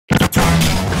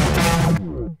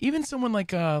even someone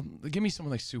like give me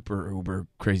someone like super uber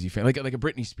crazy fan, like a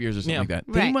Britney Spears or something like that.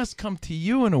 Right. They must come to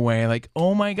you in a way like,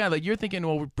 oh my God, like you're thinking,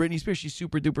 well, Britney Spears, she's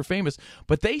super duper famous,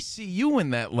 but they see you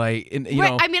in that light, and you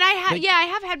know. I mean, I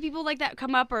have had people like that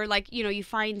come up, or like, you know, you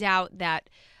find out that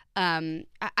I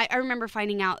remember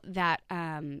finding out that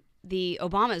the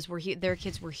Obamas their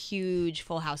kids were huge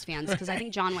Full House fans, because I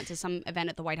think John went to some event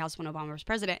at the White House when Obama was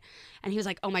president, and he was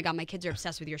like, "Oh my God, my kids are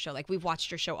obsessed with your show. Like, we've watched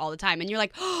your show all the time." And you're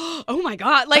like, "Oh my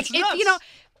God!" Like, it's, you know,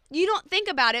 you don't think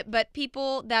about it, but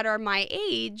people that are my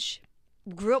age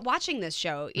grew up watching this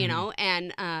show, you know,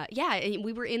 and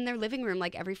we were in their living room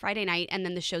like every Friday night, and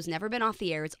then the show's never been off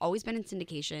the air. It's always been in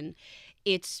syndication.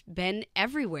 It's been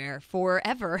everywhere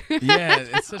forever. Yeah,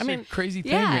 it's such a crazy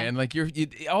thing, man. Like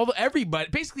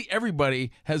basically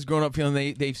everybody has grown up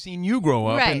feeling they've seen you grow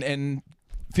up and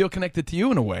feel connected to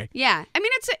you in a way. Yeah, I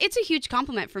mean it's a huge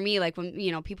compliment for me. Like when,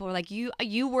 you know, people are like, you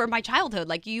were my childhood.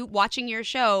 Like, you watching your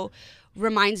show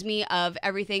reminds me of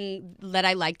everything that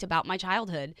I liked about my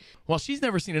childhood. Well, she's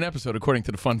never seen an episode, according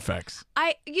to the fun facts.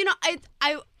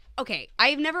 Okay,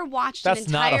 I've never watched That's an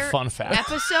entire not a fun fact.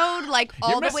 episode, like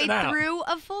all the way out. through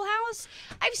of Full House.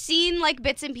 I've seen like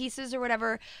bits and pieces or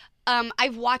whatever.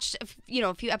 I've watched,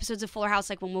 a few episodes of Fuller House,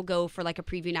 like when we'll go for like a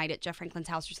preview night at Jeff Franklin's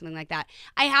house or something like that.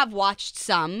 I have watched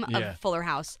some of Fuller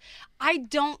House. I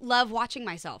don't love watching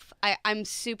myself. I'm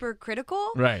super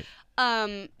critical. Right.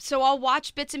 So I'll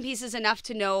watch bits and pieces enough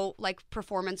to know like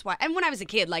performance-wise. And when I was a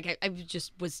kid, like I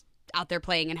just was out there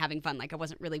playing and having fun. Like I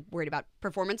wasn't really worried about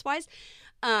performance-wise.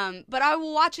 But I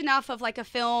will watch enough of like a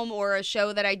film or a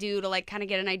show that I do to like kind of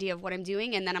get an idea of what I'm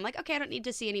doing, and then I'm like, okay, I don't need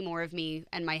to see any more of me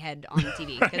and my head on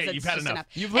TV, because You've had enough. enough.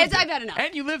 You've lived it. I've had enough.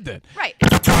 And you lived it. Right.